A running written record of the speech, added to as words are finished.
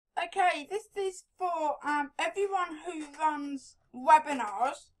Okay, this is for everyone who runs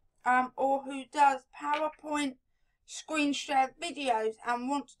webinars or who does PowerPoint screen share videos and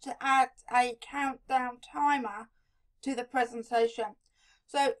wants to add a countdown timer to the presentation.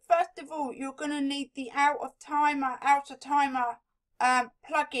 So first of all, you're going to need the OuttaTimr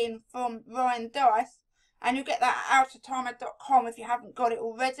plugin from Ryan Dice, and you'll get that at OuttaTimr.com if you haven't got it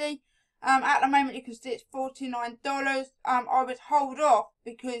already. At the moment you can see it's $49. I would hold off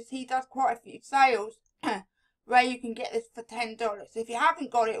because he does quite a few sales where you can get this for $10. If you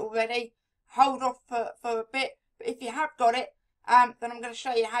haven't got it already, hold off for a bit. But if you have got it, then I'm going to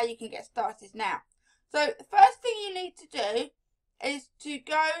show you how you can get started now. So the first thing you need to do is to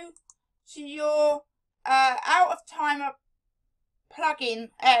go to your OuttaTimr plugin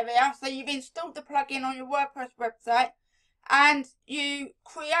area. So you've installed the plugin on your WordPress website and you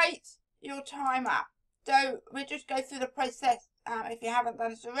create your timer. So we'll just go through the process if you haven't done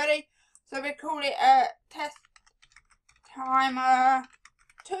this already. So we call it a test timer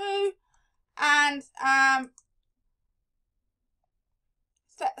 2 and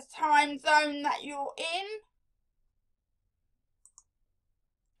set the time zone that you're in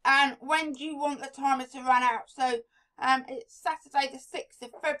and when do you want the timer to run out. So it's Saturday the 6th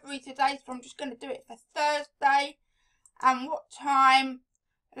of February today, so I'm just going to do it for Thursday. And what time?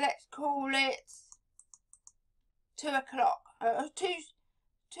 Let's call it 2 o'clock,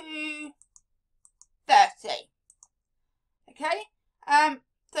 2:30. Okay.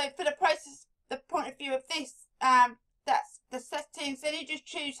 So for the process, the point of view of this, that's the settings. Then you just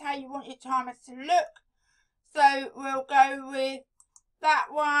choose how you want your timer to look. So we'll go with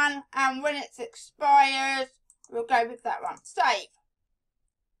that one, and when it's expired, we'll go with that one. Save.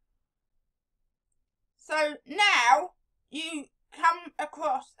 So now you come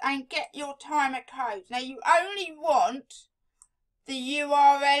across and get your timer code. Now you only want the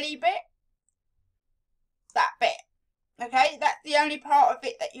URL bit, that bit. Okay, that's the only part of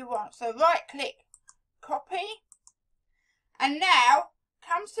it that you want. So right click, copy, and now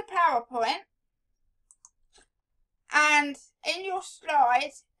comes to PowerPoint and in your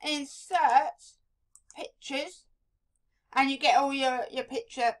slides insert pictures and you get all your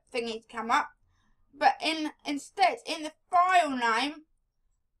picture thingies come up. But instead, in the file name,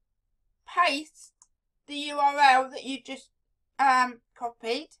 paste the URL that you just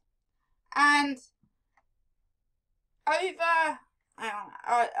copied, and over, hang on,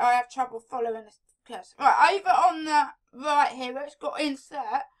 I have trouble following this cursor. Right, over on the right here where it's got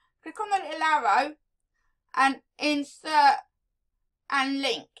insert, click on the little arrow and insert and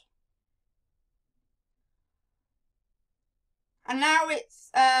link. And now it's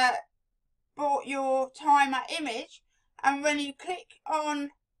brought your timer image, and when you click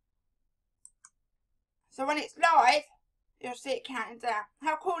on, so when it's live, you'll see it counting down.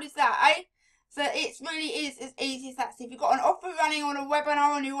 How cool is that, eh? So it really is as easy as that. So if you've got an offer running on a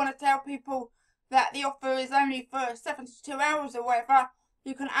webinar and you want to tell people that the offer is only for 72 hours or whatever,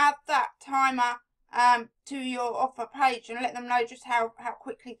 you can add that timer to your offer page and let them know just how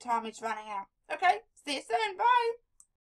quickly time is running out. Okay, see you soon, bye.